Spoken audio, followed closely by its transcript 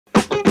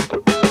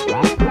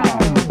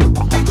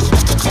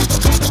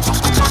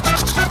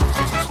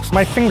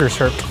My fingers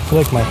hurt. I feel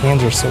like my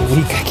hands are so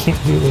weak, I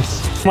can't do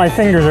this. My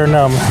fingers are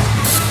numb.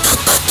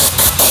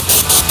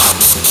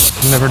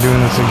 I'm never doing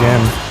this again.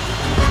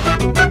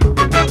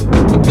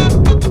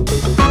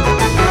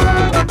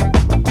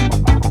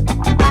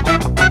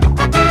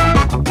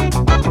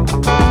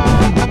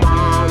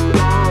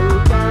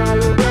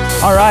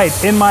 All right,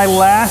 in my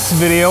last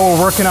video,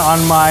 we're working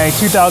on my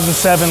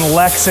 2007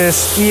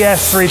 Lexus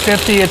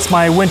ES350. It's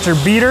my winter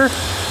beater,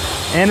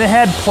 and it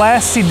had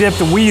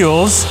plasti-dipped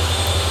wheels.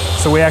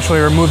 So we actually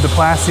removed the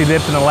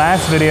plasti-dip in the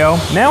last video.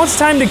 Now it's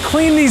time to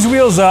clean these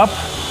wheels up,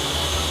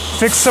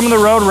 fix some of the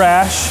road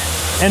rash,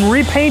 and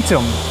repaint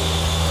them.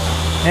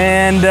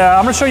 And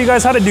I'm gonna show you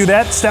guys how to do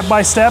that step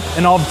by step,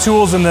 and all the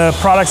tools and the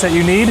products that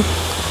you need.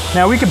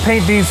 Now we could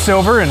paint these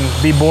silver and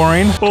be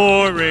boring.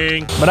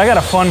 Boring. But I got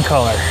a fun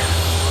color.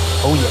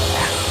 Oh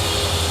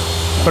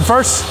yeah. But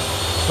first,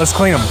 let's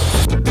clean them.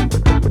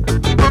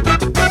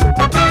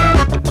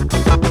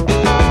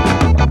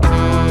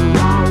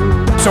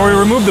 So we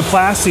removed the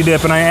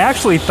plasti-dip, and I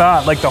actually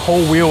thought like the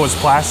whole wheel was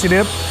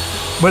plasti-dip,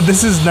 but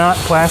this is not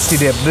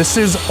plasti-dip. This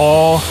is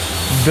all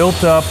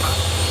built up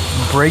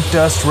brake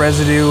dust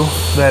residue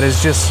that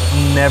has just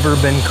never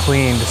been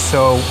cleaned.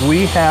 So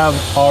we have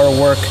our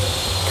work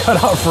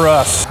cut out for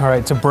us. All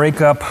right, to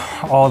break up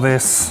all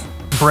this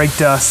brake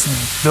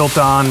dust built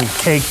on,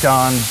 caked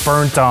on,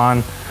 burnt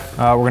on,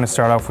 we're gonna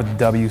start off with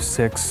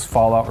W6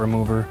 fallout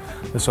remover.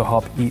 This will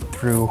help eat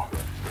through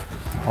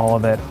all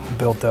of that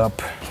built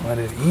up. Let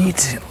it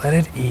eat, let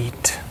it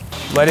eat.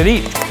 Let it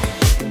eat.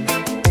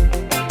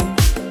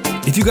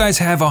 If you guys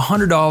have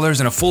 $100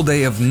 and a full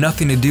day of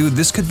nothing to do,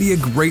 this could be a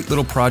great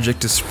little project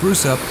to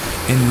spruce up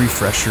and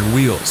refresh your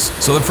wheels.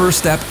 So the first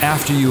step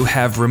after you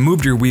have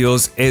removed your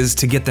wheels is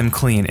to get them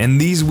clean, and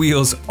these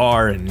wheels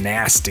are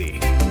nasty.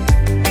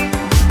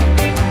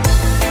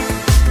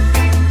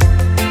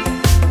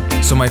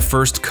 So my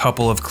first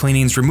couple of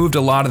cleanings removed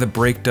a lot of the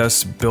brake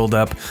dust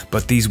buildup,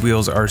 but these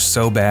wheels are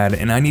so bad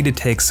and I need to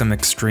take some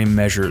extreme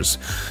measures.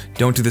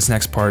 Don't do this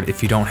next part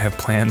if you don't have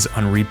plans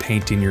on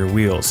repainting your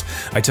wheels.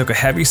 I took a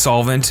heavy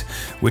solvent,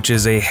 which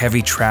is a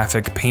heavy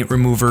traffic paint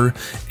remover,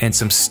 and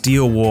some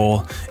steel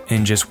wool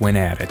and just went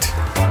at it.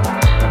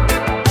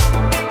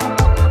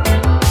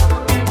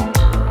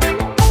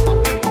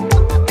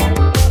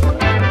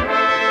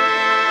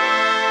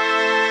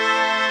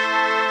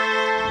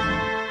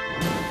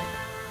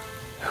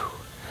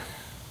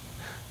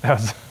 That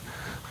was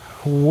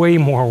way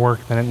more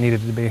work than it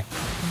needed to be.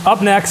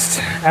 Up next,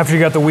 after you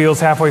got the wheels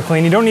halfway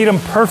clean, you don't need them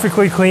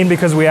perfectly clean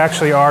because we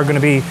actually are gonna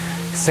be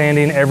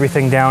sanding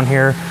everything down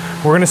here.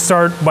 We're gonna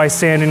start by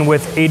sanding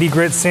with 80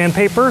 grit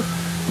sandpaper,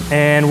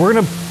 and we're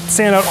gonna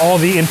sand out all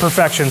the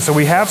imperfections. So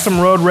we have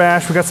some road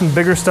rash, we got some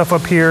bigger stuff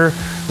up here,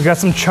 we got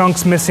some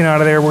chunks missing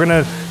out of there. We're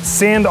gonna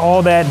sand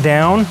all that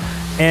down,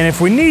 and if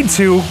we need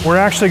to, we're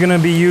actually gonna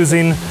be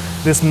using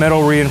this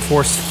metal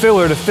reinforced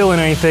filler to fill in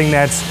anything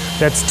that's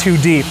too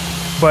deep.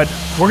 But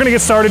we're gonna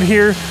get started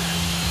here.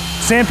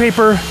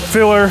 Sandpaper,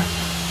 filler.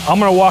 I'm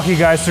gonna walk you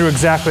guys through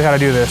exactly how to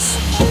do this.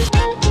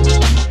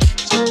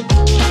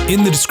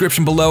 In the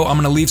description below, I'm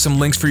gonna leave some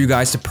links for you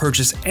guys to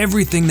purchase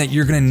everything that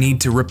you're gonna need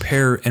to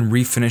repair and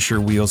refinish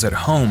your wheels at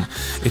home.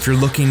 If you're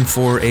looking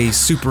for a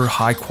super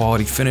high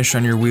quality finish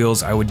on your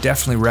wheels, I would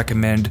definitely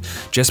recommend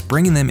just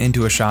bringing them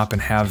into a shop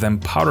and have them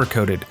powder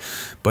coated.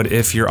 But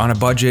if you're on a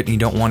budget and you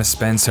don't want to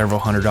spend several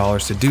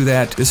 $100s to do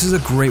that, this is a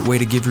great way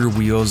to give your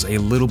wheels a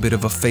little bit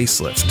of a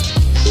facelift.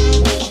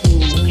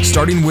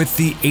 Starting with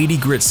the 80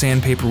 grit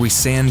sandpaper, we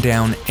sand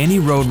down any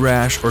road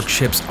rash or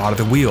chips out of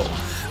the wheel.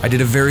 I did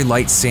a very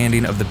light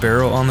sanding of the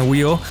barrel on the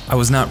wheel. I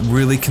was not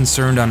really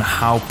concerned on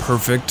how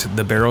perfect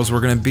the barrels were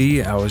going to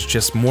be. I was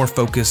just more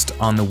focused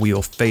on the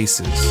wheel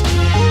faces.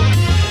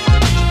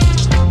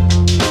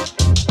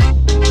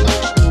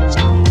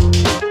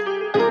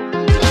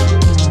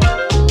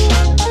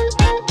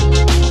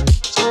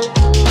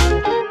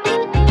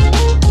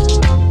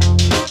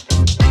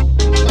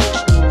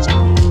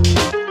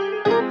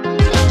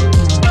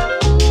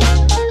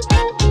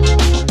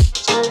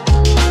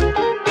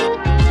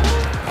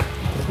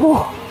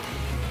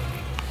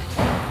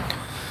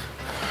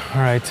 All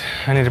right,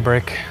 I need a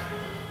break.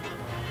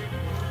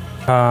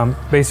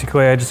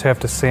 Basically, I just have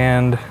to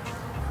sand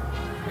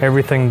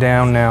everything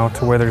down now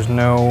to where there's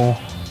no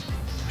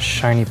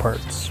shiny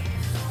parts.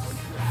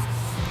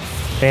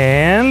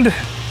 And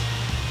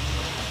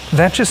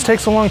that just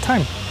takes a long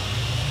time.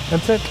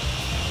 That's it.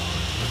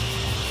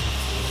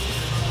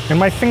 And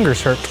my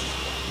fingers hurt.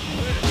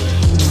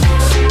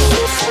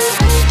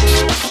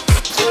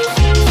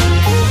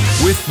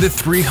 With the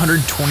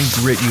 320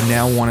 grit, you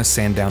now want to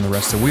sand down the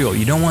rest of the wheel.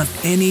 You don't want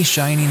any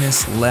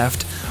shininess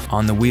left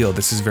on the wheel.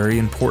 This is very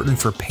important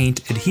for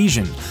paint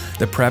adhesion.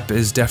 The prep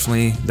is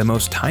definitely the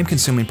most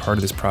time-consuming part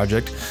of this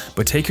project,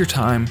 but take your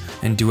time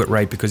and do it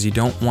right because you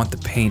don't want the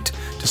paint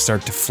to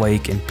start to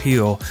flake and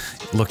peel,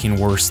 looking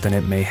worse than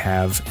it may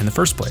have in the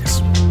first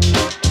place.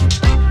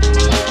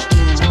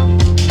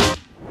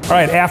 All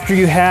right, after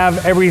you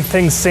have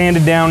everything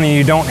sanded down and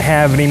you don't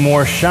have any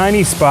more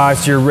shiny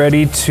spots, you're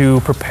ready to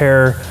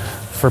prepare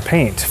for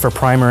paint, for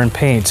primer and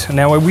paint.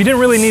 Now, we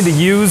didn't really need to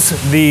use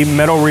the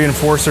metal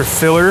reinforcer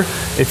filler.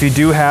 If you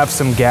do have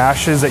some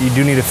gashes that you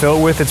do need to fill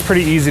it with, it's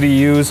pretty easy to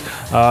use.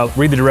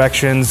 Read the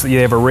directions. You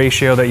have a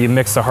ratio that you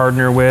mix the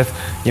hardener with.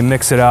 You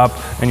mix it up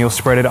and you'll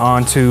spread it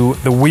onto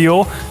the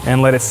wheel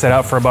and let it set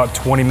out for about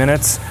 20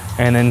 minutes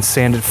and then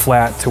sand it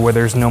flat to where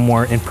there's no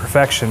more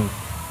imperfection.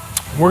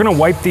 We're gonna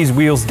wipe these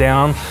wheels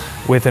down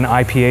with an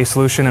IPA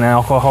solution, an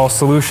alcohol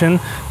solution,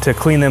 to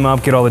clean them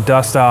up, get all the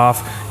dust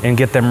off, and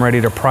get them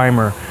ready to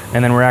primer.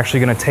 And then we're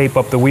actually gonna tape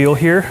up the wheel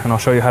here, and I'll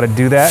show you how to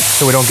do that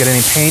so we don't get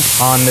any paint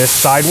on this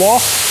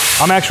sidewall.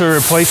 I'm actually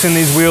replacing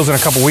these wheels in a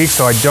couple weeks,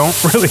 so I don't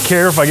really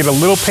care if I get a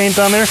little paint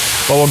on there,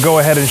 but we'll go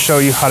ahead and show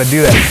you how to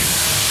do that.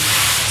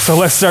 So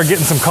let's start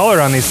getting some color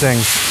on these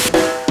things.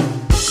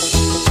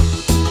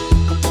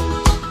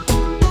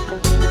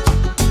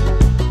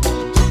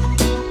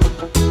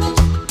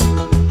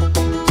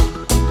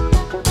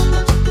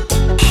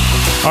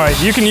 All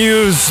right, you can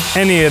use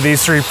any of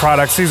these three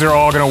products. These are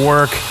all gonna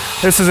work.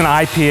 This is an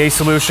IPA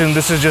solution.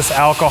 This is just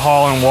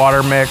alcohol and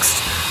water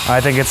mixed. I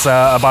think it's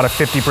about a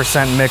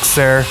 50% mix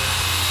there.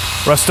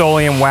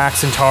 Rust-Oleum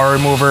wax and tar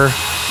remover.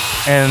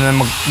 And then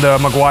the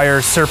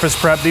Meguiar surface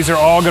prep. These are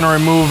all gonna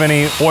remove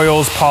any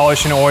oils,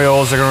 polishing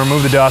oils. They're gonna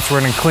remove the dust. We're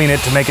gonna clean it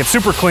to make it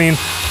super clean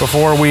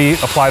before we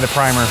apply the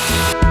primer.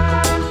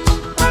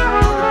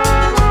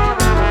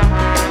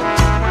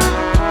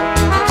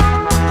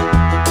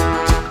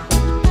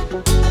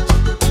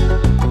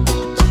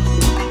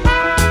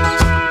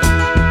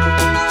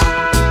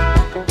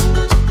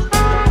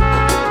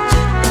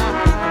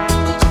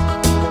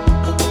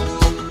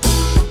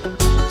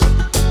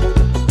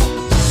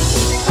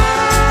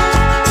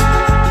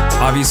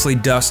 Obviously,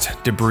 dust,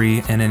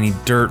 debris, and any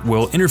dirt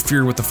will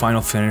interfere with the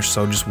final finish,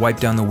 so just wipe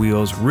down the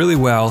wheels really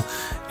well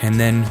and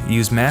then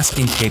use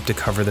masking tape to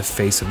cover the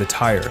face of the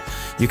tire.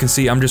 You can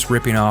see I'm just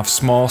ripping off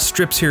small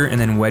strips here and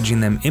then wedging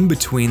them in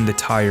between the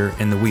tire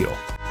and the wheel.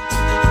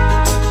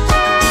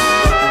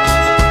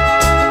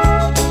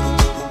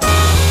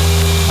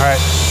 All right,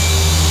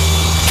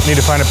 need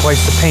to find a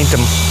place to paint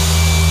them.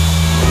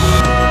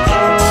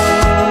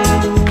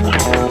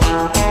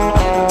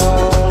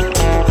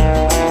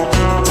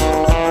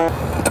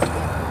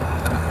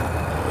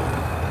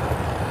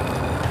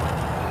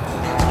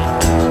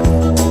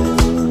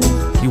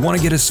 You want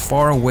to get as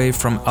far away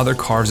from other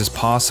cars as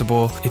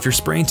possible. If you're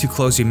spraying too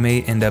close, you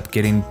may end up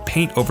getting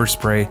paint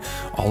overspray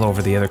all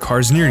over the other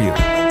cars near you.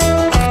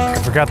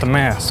 I forgot the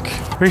mask.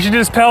 We should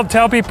just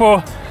tell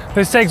people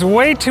this takes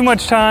way too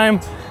much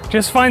time.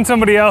 Just find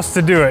somebody else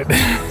to do it.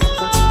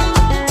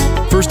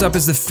 First up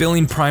is the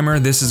filling primer.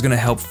 This is gonna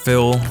help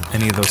fill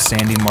any of those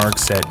sanding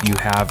marks that you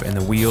have in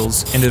the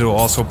wheels, and it'll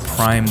also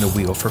prime the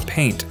wheel for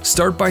paint.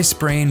 Start by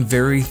spraying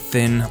very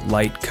thin,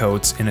 light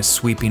coats in a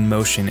sweeping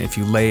motion. If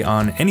you lay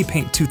on any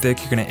paint too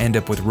thick, you're gonna end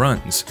up with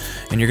runs.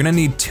 And you're gonna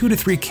need 2 to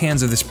 3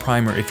 cans of this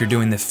primer if you're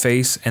doing the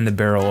face and the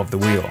barrel of the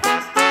wheel.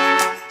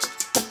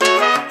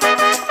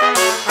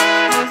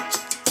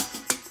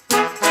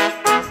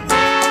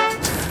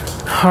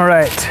 All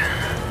right.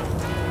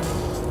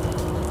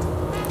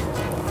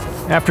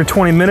 After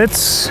 20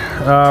 minutes,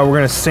 we're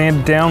gonna sand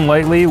it down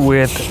lightly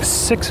with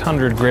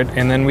 600 grit,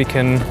 and then we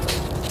can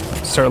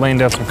start laying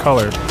down some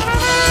color.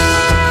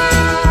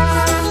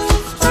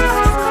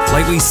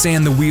 Lightly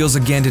sand the wheels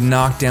again to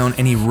knock down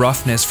any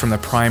roughness from the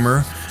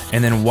primer,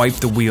 and then wipe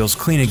the wheels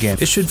clean again.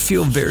 It should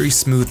feel very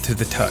smooth to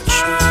the touch.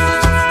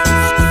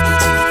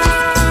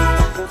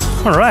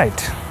 All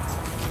right.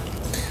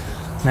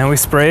 Now we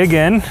spray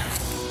again.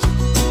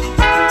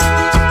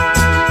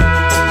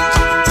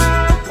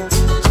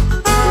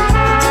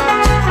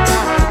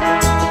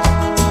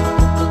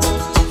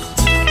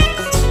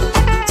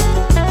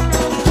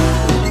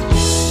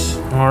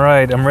 All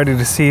right, I'm ready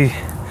to see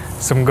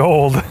some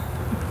gold.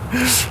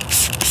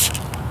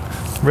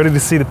 Ready to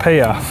see the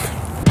payoff.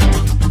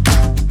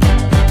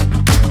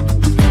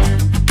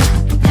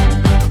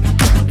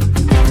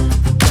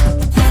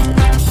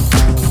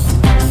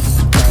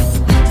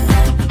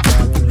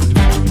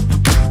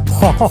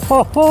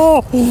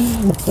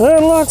 That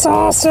looks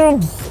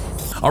awesome.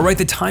 All right,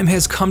 the time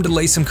has come to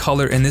lay some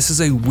color, and this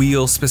is a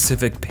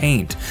wheel-specific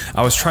paint.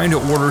 I was trying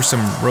to order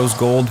some rose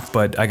gold,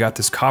 but I got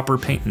this copper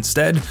paint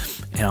instead,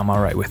 and I'm all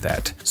right with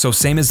that. So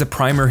same as the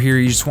primer here,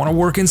 you just wanna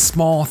work in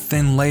small,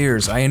 thin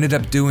layers. I ended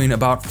up doing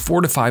about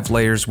 4 to 5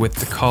 layers with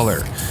the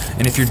color.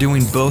 And if you're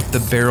doing both the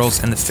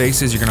barrels and the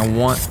faces, you're gonna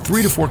want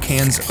 3 to 4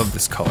 cans of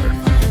this color.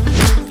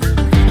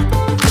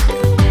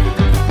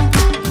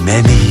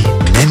 Many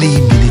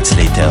minutes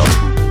later.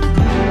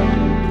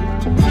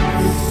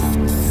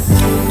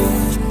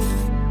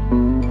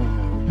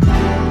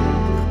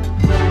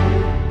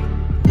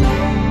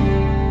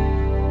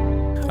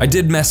 I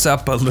did mess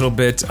up a little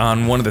bit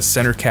on one of the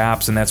center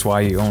caps, and that's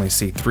why you only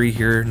see 3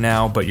 here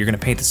now, but you're gonna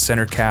paint the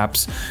center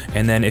caps,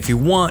 and then if you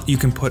want, you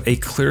can put a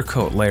clear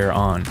coat layer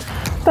on.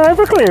 Time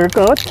for clear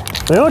coat.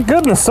 They look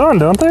good in the sun,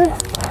 don't they?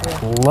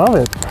 Love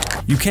it.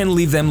 You can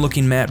leave them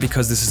looking matte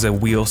because this is a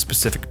wheel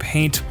specific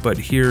paint, but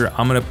here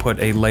I'm gonna put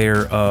a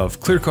layer of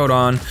clear coat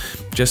on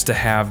just to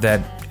have that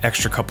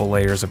extra couple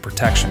layers of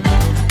protection.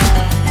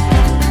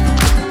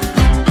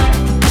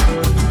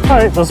 All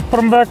right, let's put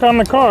them back on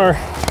the car.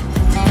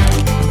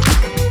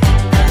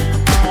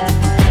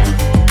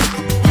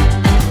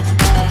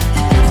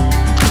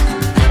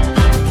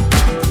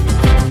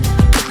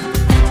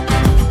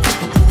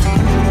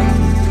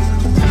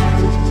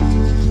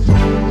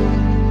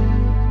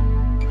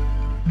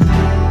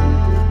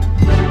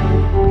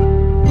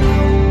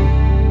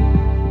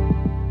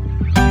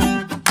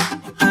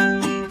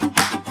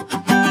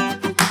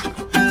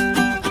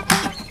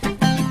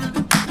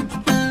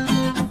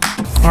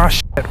 Oh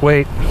shit,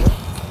 wait.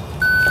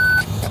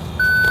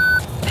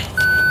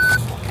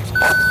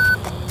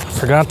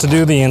 Forgot to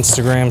do the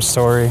Instagram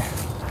story.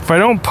 If I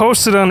don't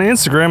post it on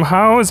Instagram,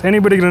 how is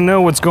anybody gonna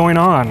know what's going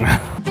on?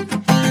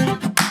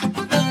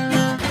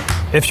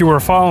 If you were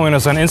following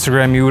us on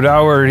Instagram, you would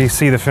already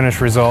see the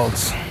finished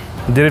results.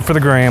 Did it for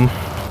the gram.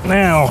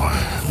 Now,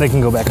 they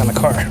can go back on the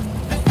car.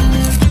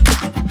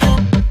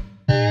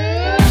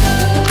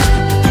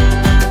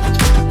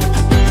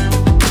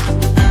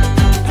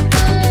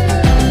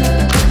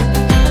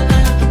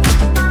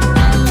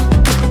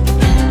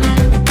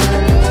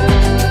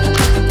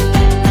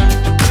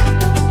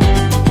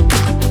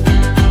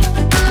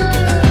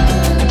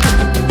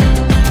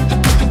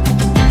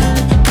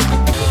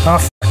 Oh,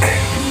 f***.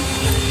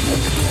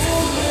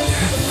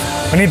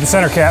 We need the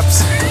center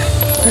caps.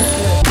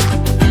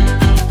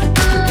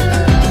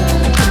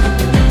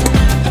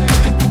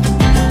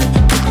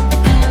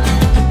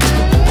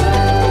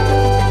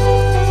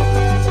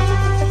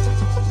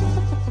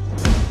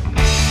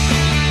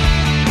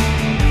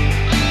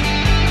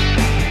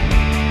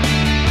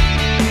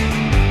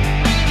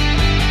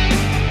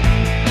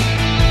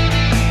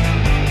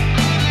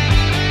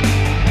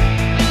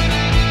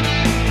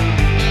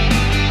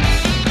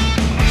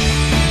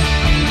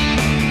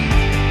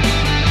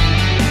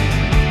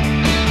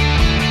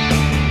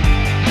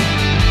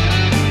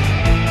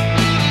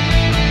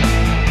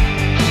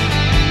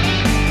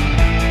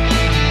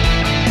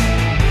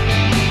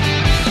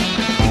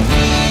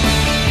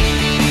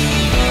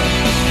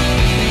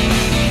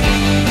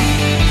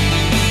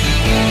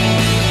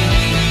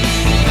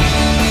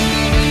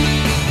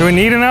 Do we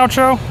need an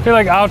outro? I feel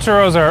like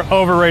outros are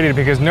overrated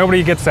because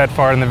nobody gets that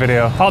far in the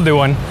video. I'll do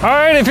one. All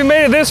right, if you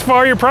made it this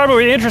far, you're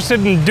probably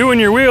interested in doing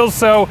your wheels,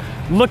 so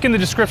look in the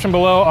description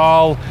below.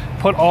 I'll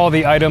put all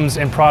the items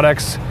and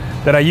products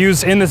that I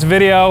use in this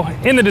video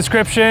in the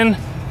description.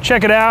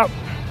 Check it out.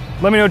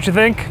 Let me know what you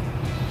think.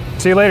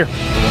 See you later.